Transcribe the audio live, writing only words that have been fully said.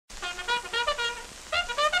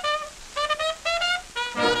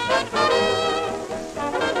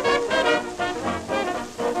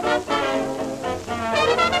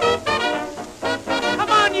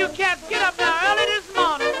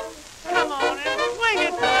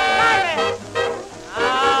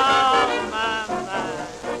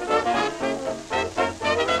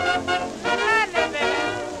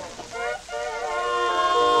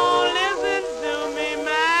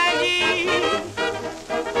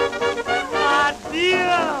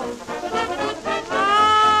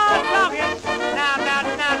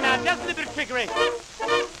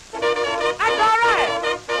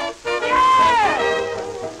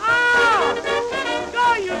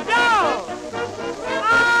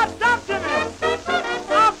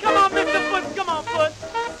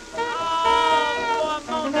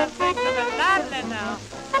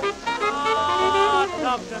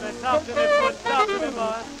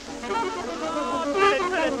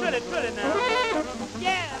Shirley now.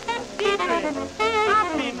 Yeah, Dietrich.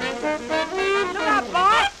 I'm Dietrich. Look out,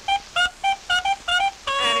 boy.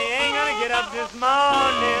 And he ain't gonna get up this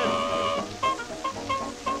morning.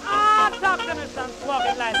 Ah, talk to me, son. Walk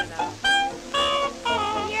it lightly now.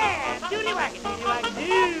 Yeah, doody-wacky, doody-wacky,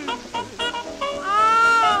 doo.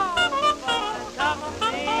 Oh, talk to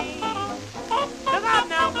me. Look out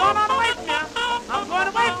now, I'm going on away from you. I'm going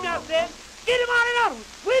away from you, I said. Get him out of the other.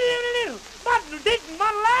 Wait a little. But dick my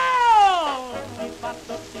loud.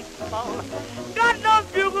 Got no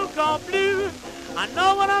bugle called blue. I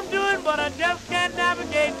know what I'm doing, but I just can't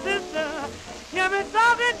navigate, sister. Hear me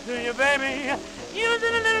talking to you, baby.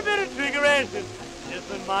 Using a little bit of trickeration.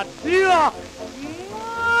 Listen, my dear.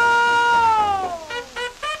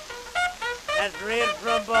 That's Red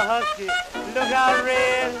from Bahusky. Look out,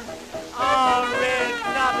 Red. Oh, Red,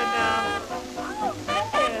 stop it now. Oh,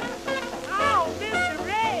 Red. Oh, Mr.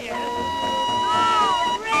 Red.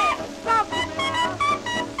 Oh, Red, stop it now.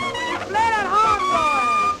 You play that horn, boy.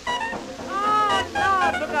 Oh, no,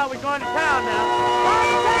 look out, we're going to town now. Going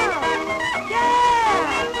to town. Yeah.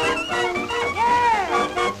 Yeah.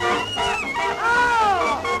 Oh.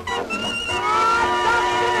 Oh, stop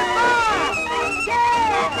it, boy.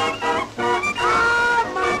 Yeah. Oh,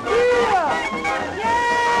 my dear. Yeah.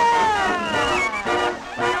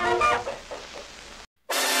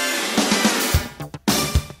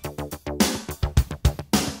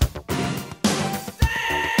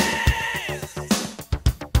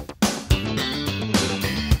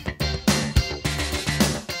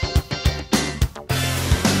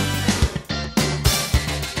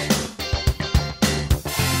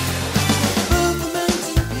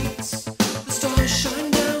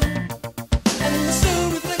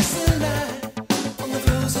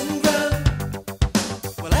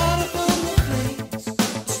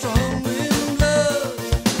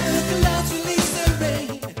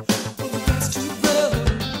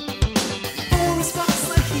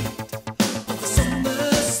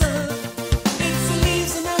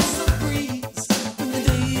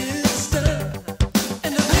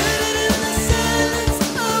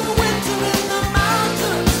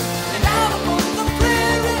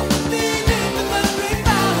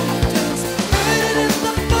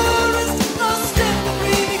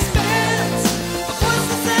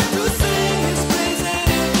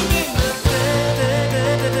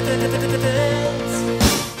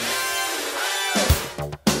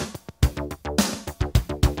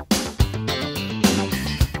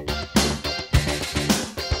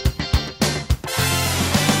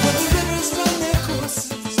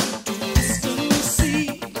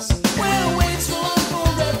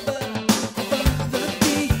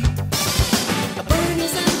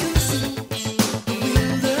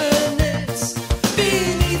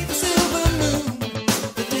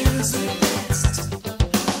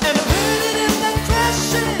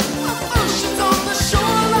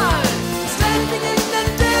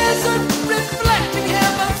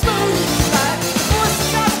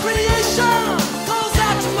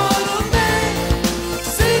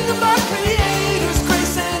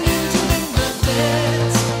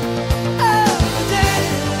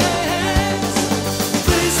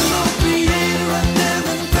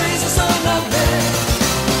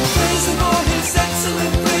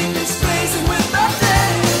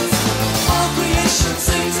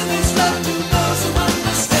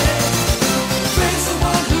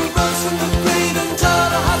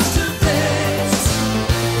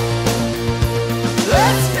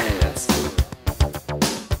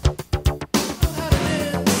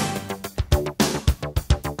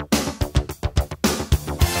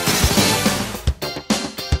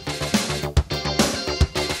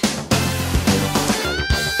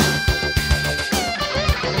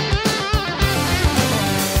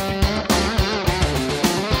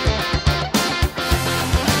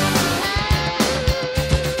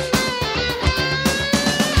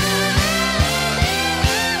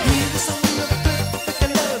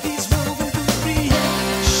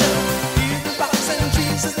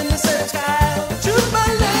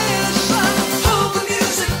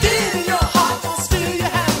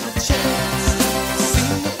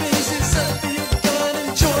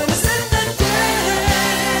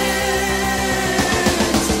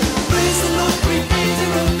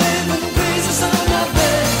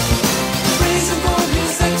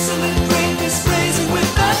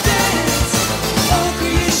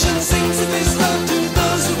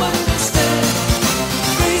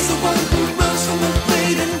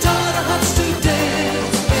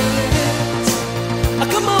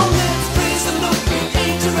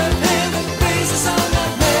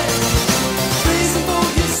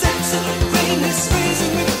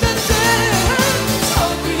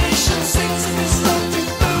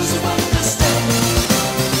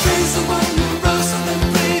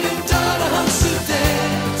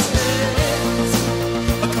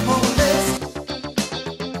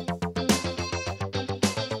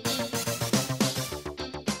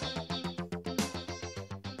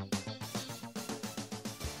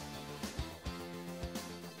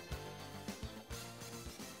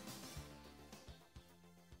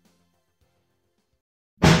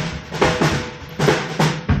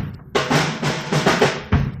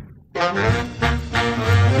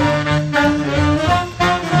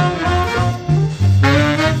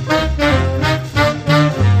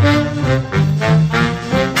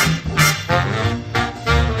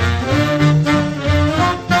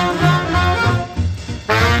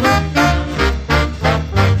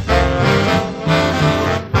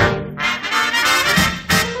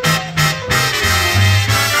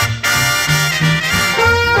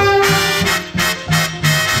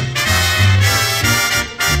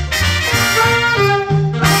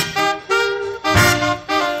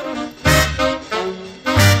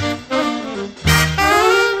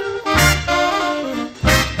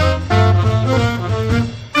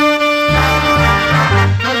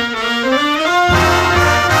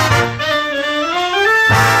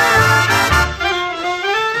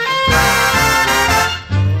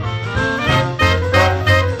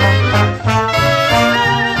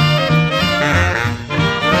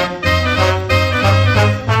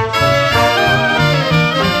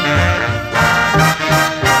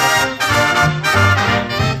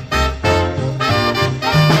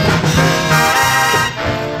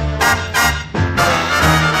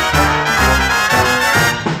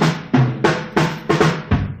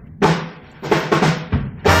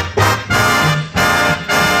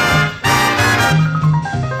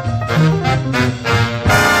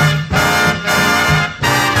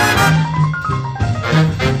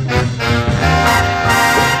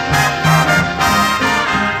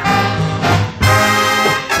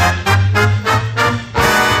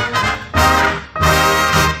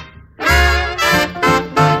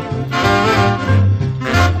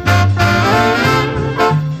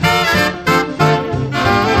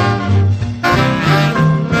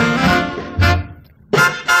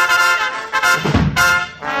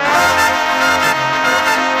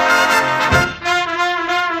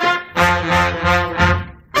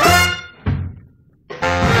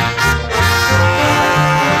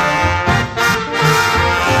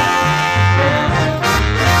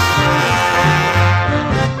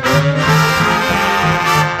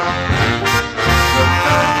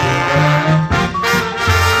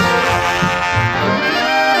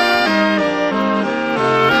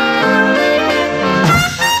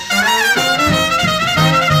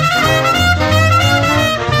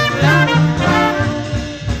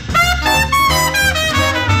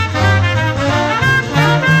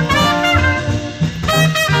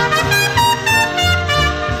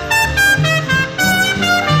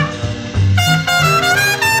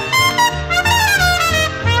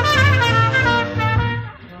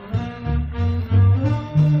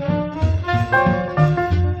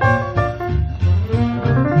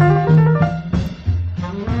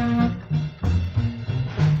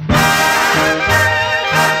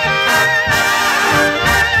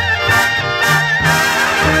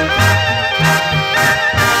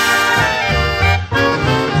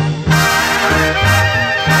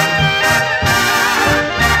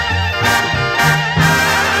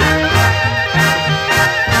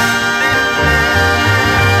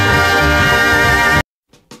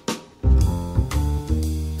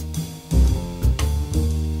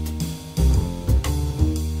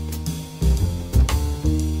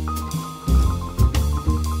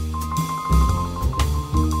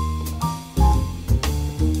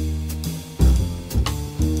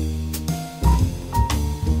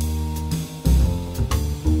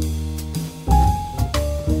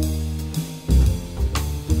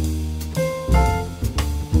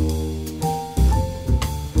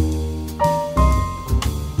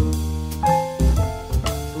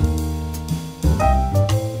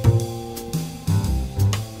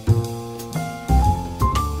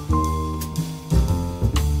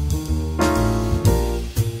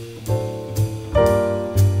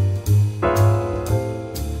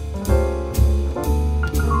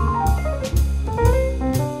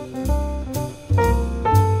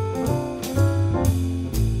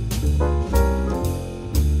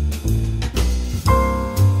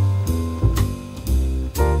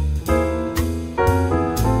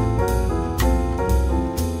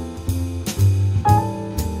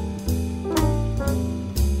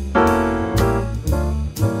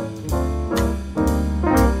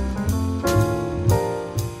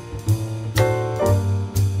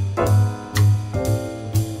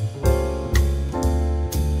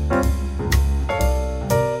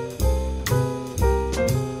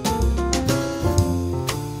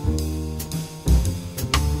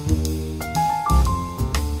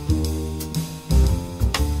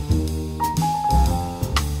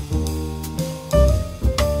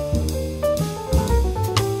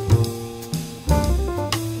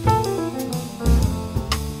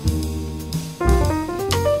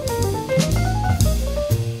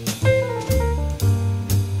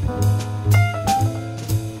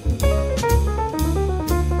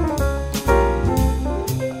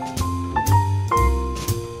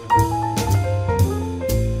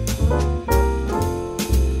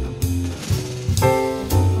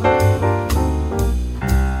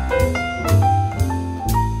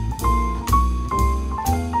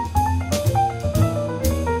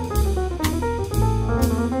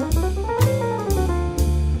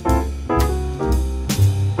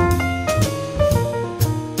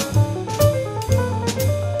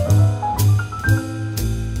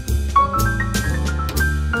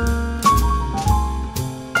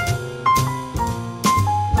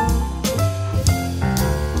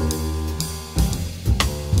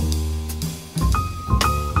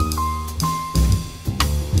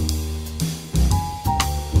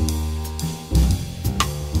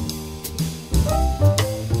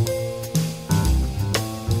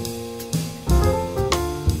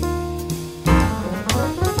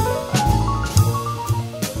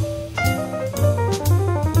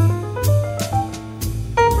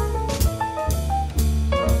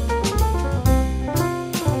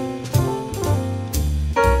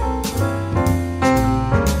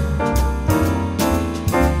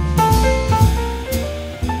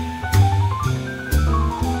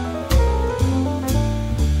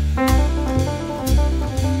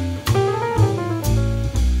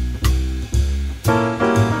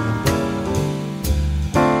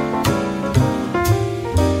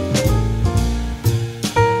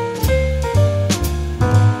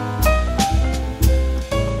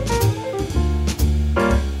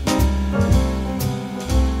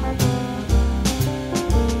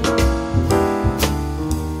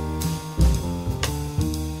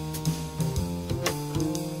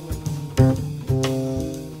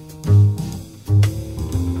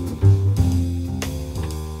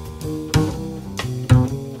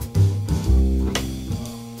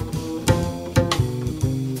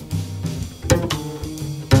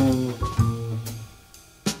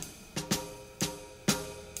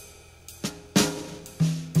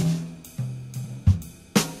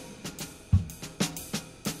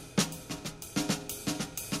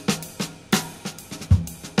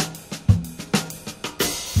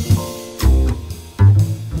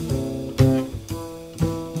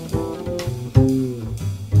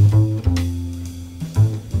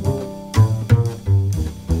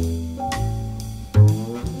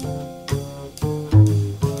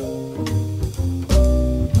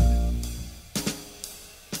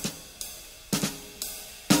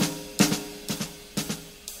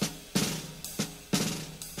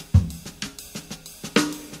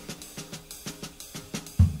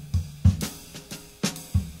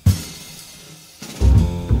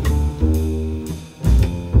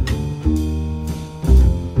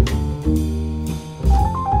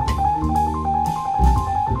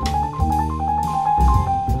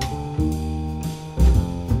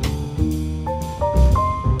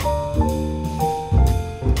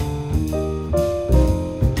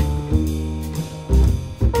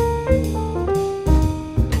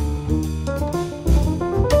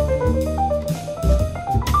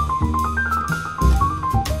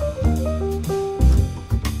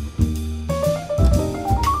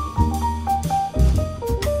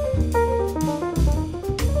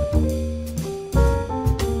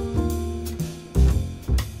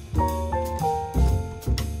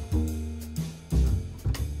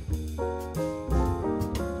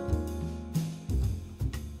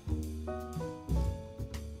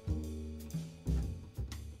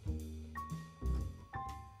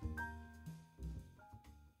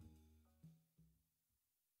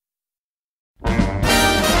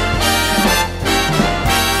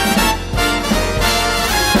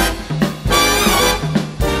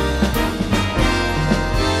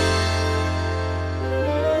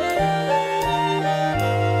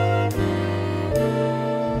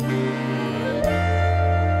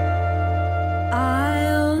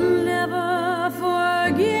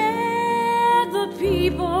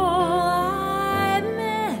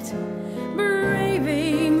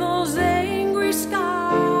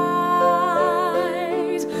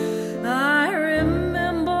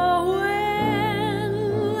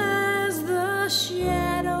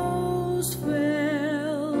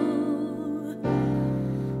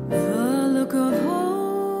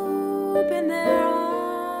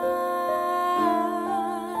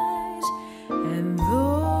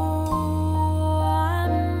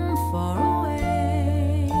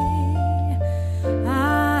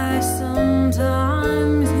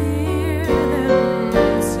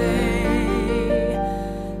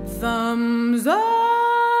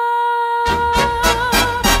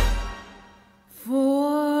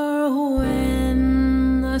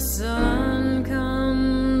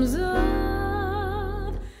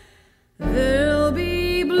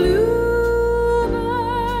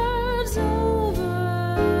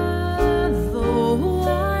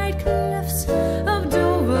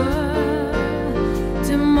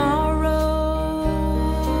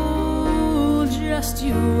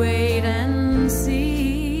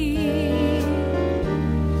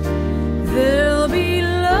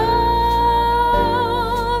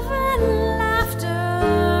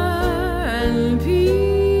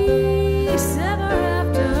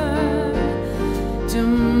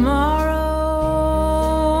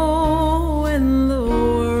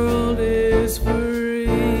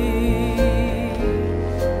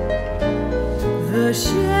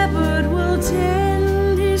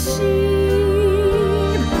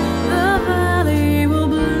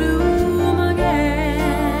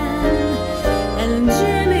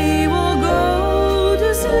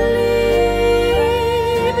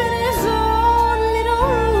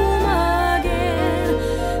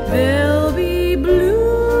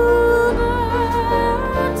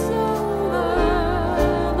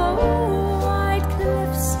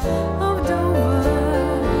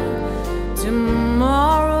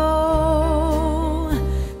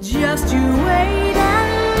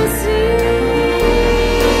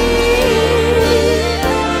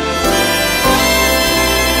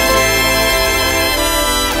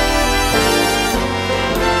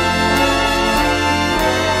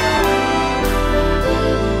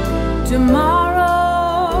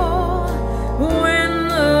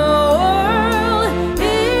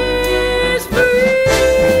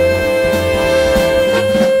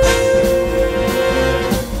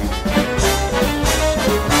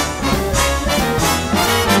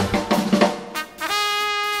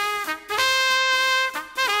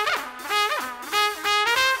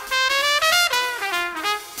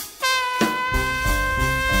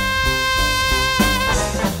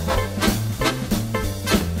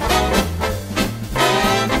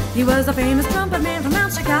 He was a famous trumpet man from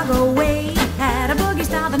out Chicago way. Had a boogie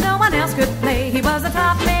style that no one else could play. He was the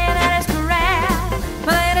top man at his craft.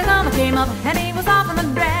 But then his mama came up and he was off on the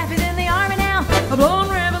draft. He's in the army now, a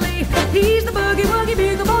blowing reveille. He's the boogie woogie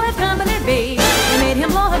bugle boy of Company B. They made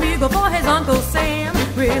him blow a bugle for his Uncle Sam.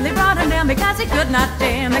 Really brought him down because he could not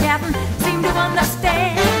jam. The captain seemed to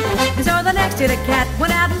understand. And so the next year the cat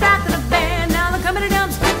went out and drafted a band. Now the company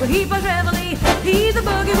dumps with heap of reveille. He's the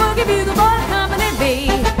boogie woogie bugle boy of Company B.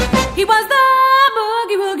 He was the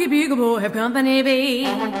boogie woogie bugle boy of Company B.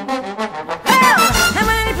 Well, and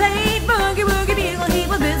when he played boogie woogie bugle, he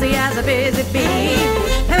was busy as a busy bee.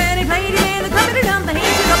 And when he played it in the company dump, then he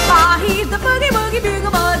to the bar. He's the boogie woogie bugle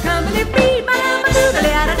boy of Company B.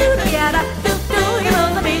 Ba-dum-ba-doodle-yada, doodle-yada, doo-doo. He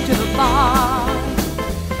rolls the beat to the bar.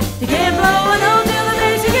 You can't blow a note till the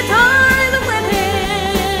bass guitar is with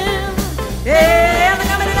him. Yeah, the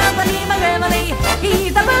company dump, but he's my family.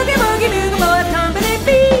 He's the boogie woogie bugle boy of Company B.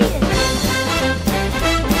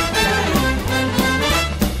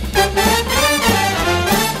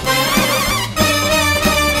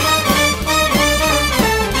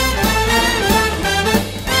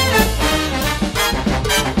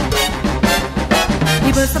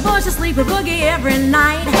 He puts the boys to sleep with boogie every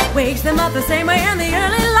night. Wakes them up the same way in the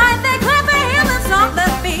early light. They clap their hands and stomp their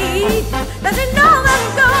feet. Does he know let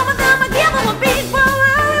him go, but them I give him a beat. Well,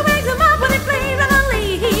 he wakes him up when he plays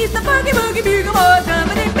reveille. He's the boogie woogie bugle boy of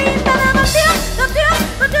Company B.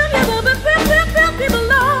 People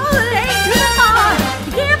know that it ain't to the bar.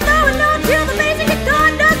 You can't blow a note till the basic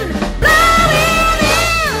guitar doesn't blow him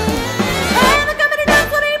in. And the company does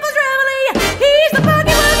what people's reveille. He's the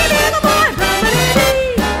boogie woogie bugle boy of Company B.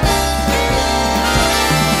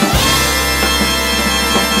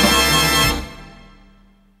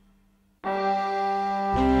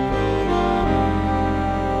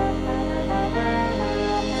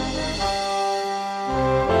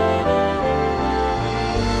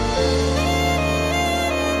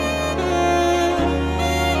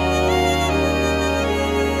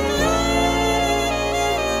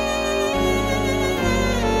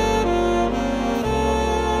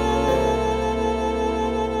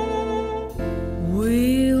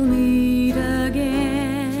 We'll meet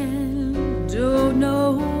again. Don't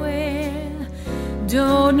know where.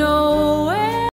 Don't know where.